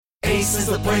Ace is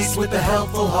the place with the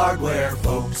helpful hardware,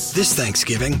 folks. This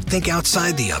Thanksgiving, think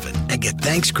outside the oven and get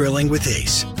Thanks Grilling with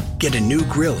Ace. Get a new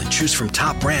grill and choose from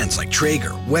top brands like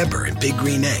Traeger, Weber, and Big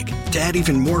Green Egg to add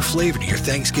even more flavor to your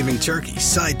Thanksgiving turkey,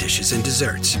 side dishes, and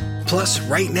desserts. Plus,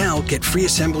 right now, get free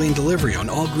assembly and delivery on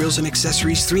all grills and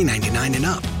accessories $3.99 and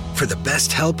up. For the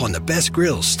best help on the best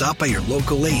grills, stop by your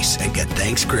local Ace and get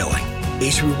Thanks Grilling.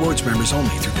 Ace Rewards members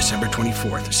only through December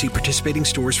 24th. See participating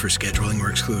stores for scheduling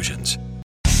or exclusions.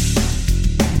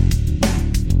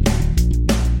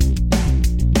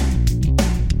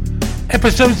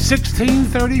 Episode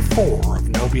 1634 of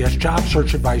No BS Job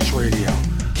Search Advice Radio.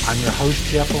 I'm your host,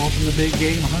 Jeff Alton, the Big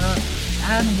Game Hunter,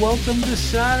 and welcome to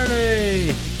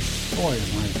Saturday. Boy,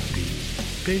 it might be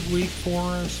a big week for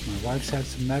us. My wife's had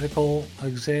some medical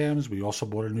exams. We also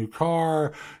bought a new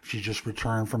car. She just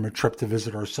returned from a trip to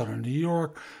visit our son in New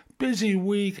York. Busy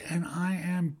week, and I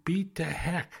am beat to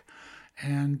heck.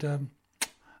 And,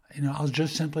 I'll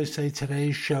just simply say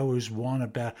today's show is one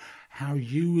about how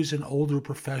you as an older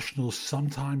professional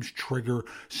sometimes trigger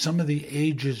some of the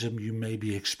ageism you may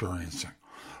be experiencing.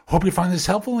 Hope you find this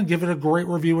helpful and give it a great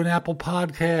review in Apple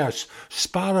Podcasts,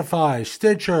 Spotify,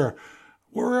 Stitcher,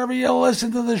 wherever you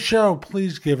listen to the show.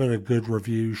 Please give it a good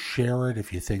review. Share it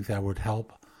if you think that would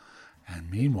help.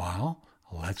 And meanwhile,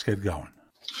 let's get going.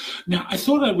 Now, I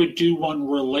thought I would do one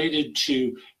related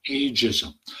to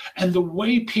ageism and the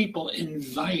way people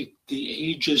invite the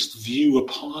ageist view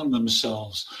upon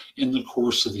themselves in the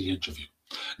course of the interview.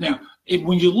 Now,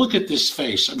 when you look at this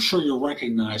face, I'm sure you'll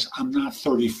recognize I'm not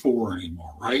 34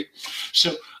 anymore, right?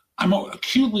 So I'm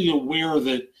acutely aware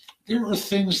that there are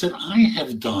things that I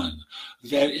have done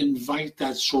that invite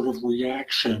that sort of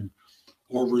reaction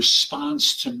or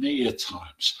response to me at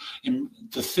times. And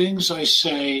the things I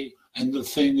say and the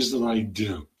things that I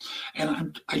do.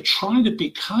 And I try to be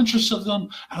conscious of them,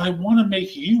 and I want to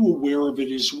make you aware of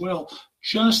it as well,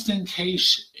 just in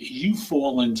case you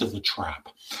fall into the trap.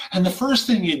 And the first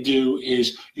thing you do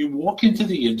is you walk into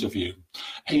the interview,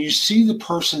 and you see the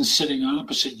person sitting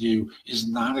opposite you is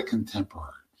not a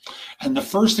contemporary. And the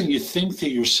first thing you think to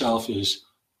yourself is,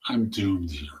 I'm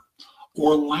doomed here.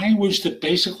 Or language that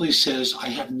basically says, I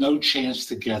have no chance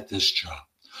to get this job.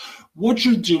 What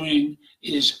you're doing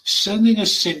is sending a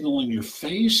signal in your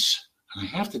face. And I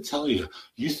have to tell you,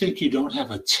 you think you don't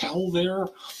have a tell there?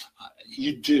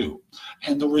 You do.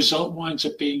 And the result winds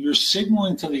up being you're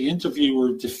signaling to the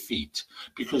interviewer defeat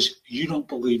because you don't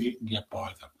believe you can get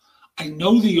by them. I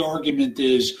know the argument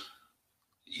is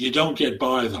you don't get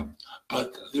by them,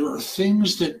 but there are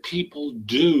things that people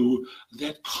do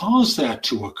that cause that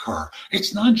to occur.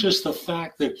 It's not just the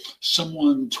fact that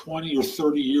someone 20 or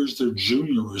 30 years their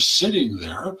junior is sitting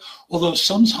there, although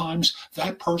sometimes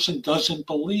that person doesn't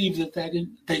believe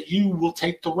that you will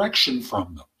take direction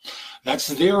from them. That's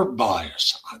their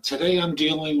bias. Today I'm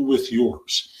dealing with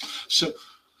yours. So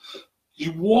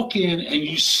you walk in and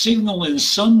you signal in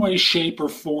some way, shape, or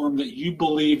form that you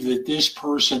believe that this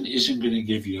person isn't going to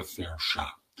give you a fair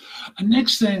shot. The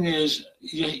next thing is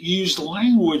you use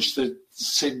language that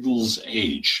signals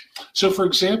age. So, for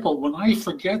example, when I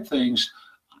forget things,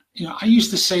 I used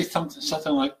to say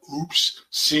something like, oops,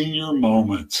 senior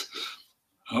moment.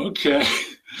 Okay.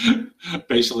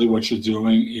 Basically what you're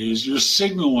doing is you're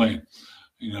signaling,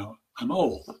 I'm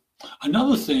old.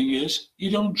 Another thing is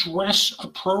you don't dress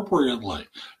appropriately.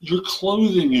 Your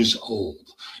clothing is old.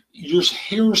 Your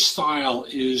hairstyle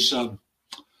is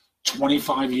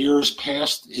 25 years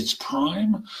past its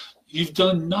prime. You've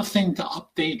done nothing to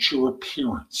update your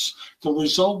appearance. The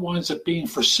result winds up being,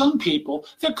 for some people,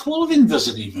 their clothing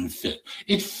doesn't even fit.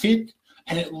 It fit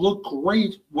and it looked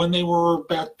great when they were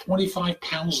about 25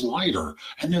 pounds lighter,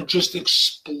 and they're just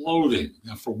exploding.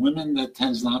 Now, for women, that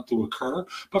tends not to occur,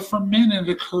 but for men, it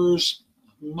occurs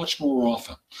much more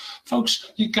often.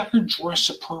 Folks, you got to dress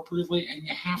appropriately, and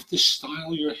you have to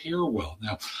style your hair well.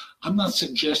 Now, I'm not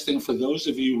suggesting for those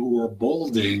of you who are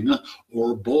balding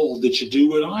or bald that you do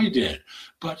what I did,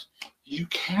 but you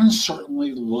can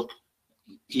certainly look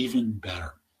even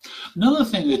better. Another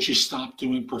thing that you stop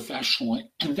doing professionally,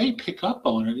 and they pick up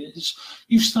on it, is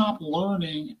you stop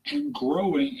learning and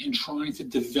growing and trying to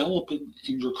develop in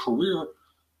your career,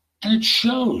 and it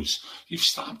shows. You've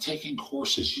stopped taking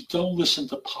courses. You don't listen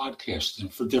to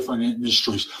podcasts for different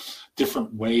industries,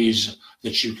 different ways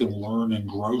that you can learn and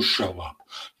grow show up.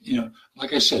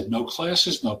 Like I said, no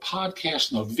classes, no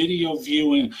podcasts, no video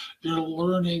viewing. You're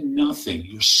learning nothing.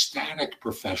 You're static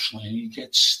professionally, and you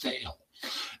get stale.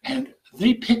 And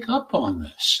they pick up on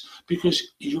this because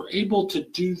you're able to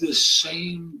do the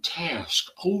same task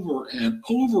over and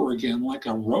over again like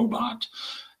a robot,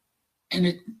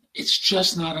 and it's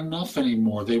just not enough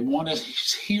anymore. They want to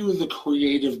hear the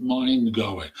creative mind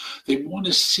going. They want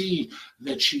to see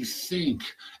that you think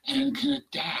and can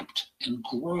adapt and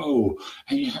grow,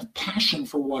 and you have passion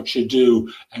for what you do,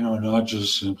 and are not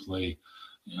just simply,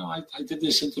 I did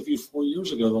this interview 4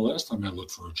 years ago, the last time I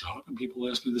looked for a job, and people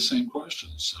asked me the same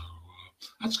questions. So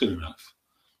that's good enough.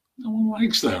 No one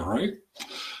likes that, right?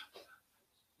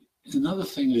 Another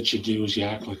thing that you do is you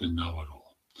act like a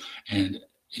know-it-all. And,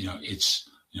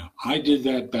 I did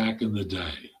that back in the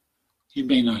day. You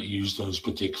may not use those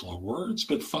particular words,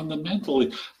 but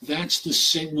fundamentally, that's the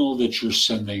signal that you're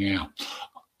sending out.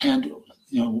 And,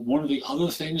 one of the other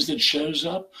things that shows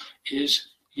up is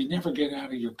you never get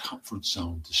out of your comfort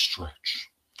zone to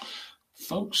stretch.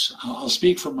 Folks, I'll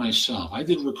speak for myself. I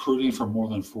did recruiting for more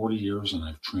than 40 years, and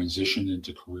I've transitioned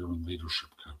into career and leadership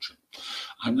coaching.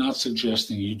 I'm not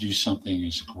suggesting you do something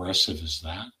as aggressive as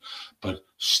that, but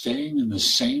staying in the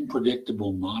same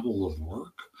predictable model of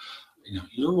work,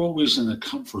 you're always in the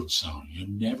comfort zone. You're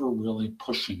never really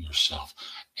pushing yourself.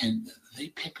 And they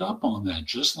pick up on that,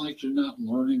 just like you're not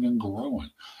learning and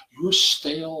growing. You're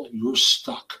stale, you're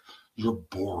stuck, you're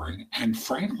boring, and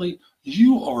frankly,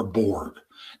 you are bored.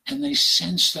 And they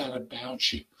sense that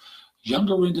about you.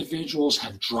 Younger individuals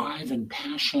have drive and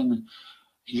passion.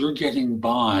 You're getting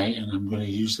by, and I'm going to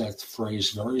use that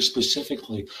phrase very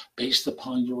specifically based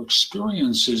upon your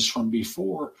experiences from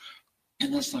before,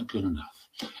 and that's not good enough.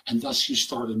 And thus you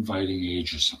start inviting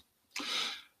ageism.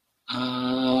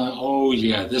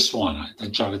 This one, I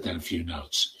jotted down a few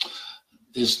notes.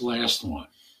 This last one,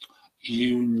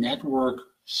 you network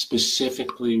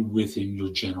specifically within your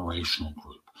generational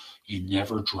group. You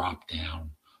never drop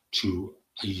down to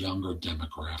a younger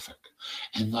demographic.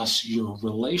 And thus your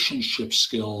relationship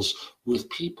skills with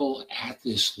people at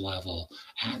this level,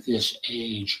 at this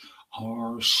age,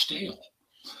 are stale.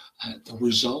 The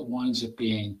result winds up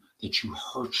being that you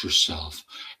hurt yourself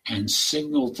and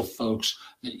signal to folks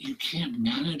that you can't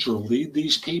manage or lead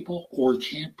these people, or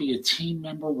can't be a team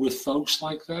member with folks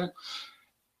like that.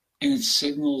 And it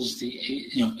signals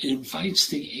it invites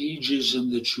the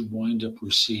ageism that you wind up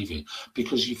receiving,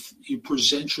 because you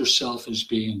present yourself as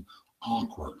being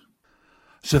awkward.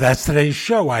 So that's today's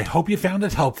show. I hope you found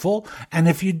it helpful. And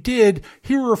if you did,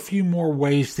 here are a few more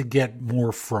ways to get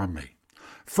more from me.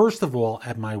 First of all,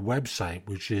 at my website,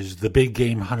 which is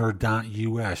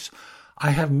thebiggamehunter.us, I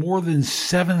have more than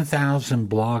 7,000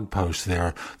 blog posts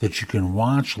there that you can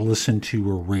watch, listen to,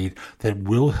 or read that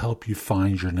will help you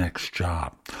find your next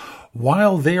job.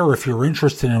 While there, if you're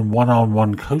interested in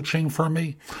one-on-one coaching from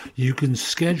me, you can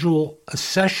schedule a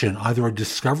session, either a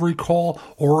discovery call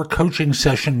or a coaching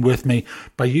session with me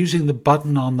by using the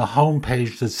button on the home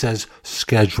page that says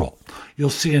schedule. You'll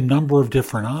see a number of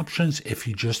different options. If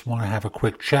you just want to have a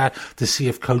quick chat to see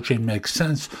if coaching makes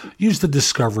sense, use the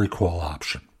discovery call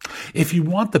option. If you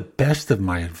want the best of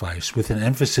my advice with an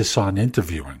emphasis on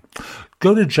interviewing,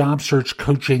 go to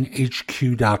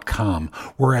JobSearchCoachingHQ.com,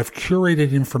 where I've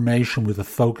curated information with a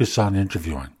focus on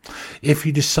interviewing. If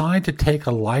you decide to take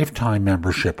a lifetime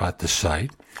membership at the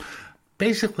site,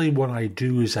 basically what I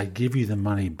do is I give you the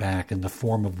money back in the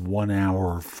form of 1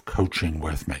 hour of coaching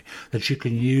with me that you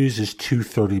can use as 2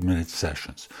 30-minute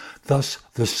sessions. Thus,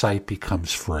 the site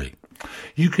becomes free.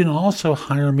 You can also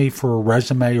hire me for a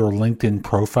resume or LinkedIn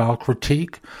profile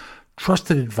critique,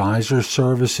 trusted advisor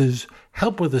services,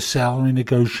 help with a salary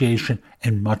negotiation,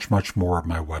 and much, much more at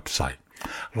my website.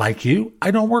 Like you,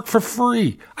 I don't work for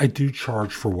free. I do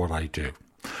charge for what I do.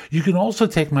 You can also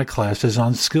take my classes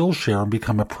on Skillshare and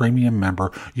become a premium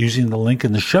member using the link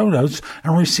in the show notes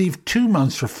and receive 2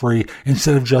 months for free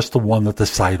instead of just the one that the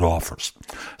site offers.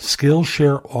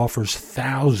 Skillshare offers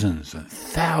thousands and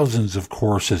thousands of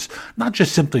courses, not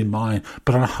just simply mine,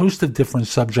 but on a host of different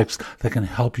subjects that can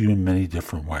help you in many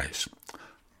different ways.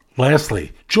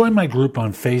 Lastly, join my group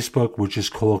on Facebook, which is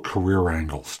called Career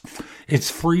Angles. It's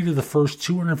free to the first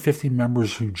 250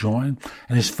 members who join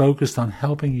and is focused on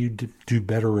helping you do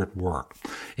better at work.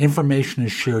 Information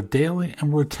is shared daily,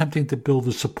 and we're attempting to build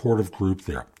a supportive group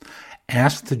there.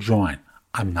 Ask to join.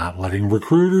 I'm not letting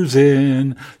recruiters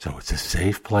in, so it's a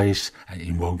safe place and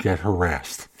you won't get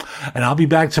harassed. And I'll be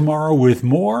back tomorrow with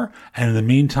more, and in the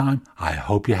meantime, I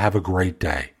hope you have a great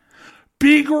day.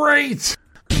 Be great!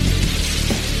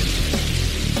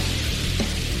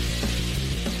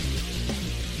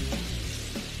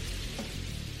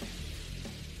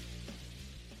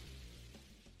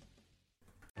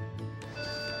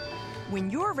 When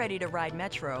you're ready to ride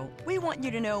Metro, we want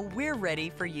you to know we're ready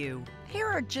for you. Here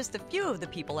are just a few of the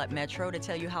people at Metro to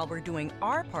tell you how we're doing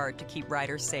our part to keep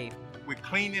riders safe. We're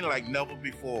cleaning like never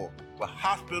before with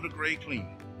hospital-grade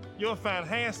cleaning. You'll find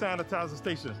hand sanitizer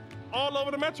stations all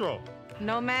over the metro.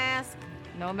 No mask,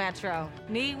 no Metro.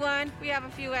 Need one? We have a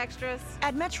few extras.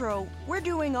 At Metro, we're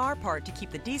doing our part to keep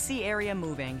the D.C. area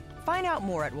moving. Find out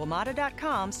more at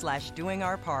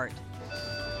WMATA.com/doingourpart.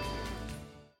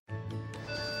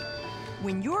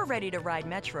 When you're ready to ride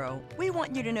Metro, we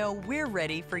want you to know we're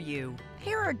ready for you.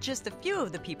 Here are just a few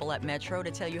of the people at Metro to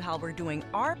tell you how we're doing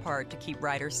our part to keep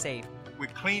riders safe. We're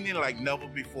cleaning like never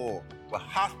before with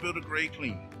hospital-grade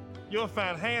cleaning. You'll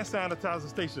find hand sanitizer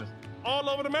stations all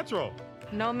over the metro.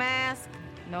 No mask,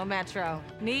 no Metro.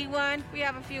 Need one? We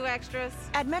have a few extras.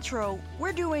 At Metro,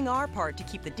 we're doing our part to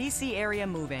keep the D.C. area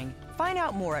moving. Find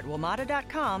out more at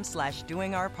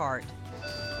WMATA.com/doingourpart.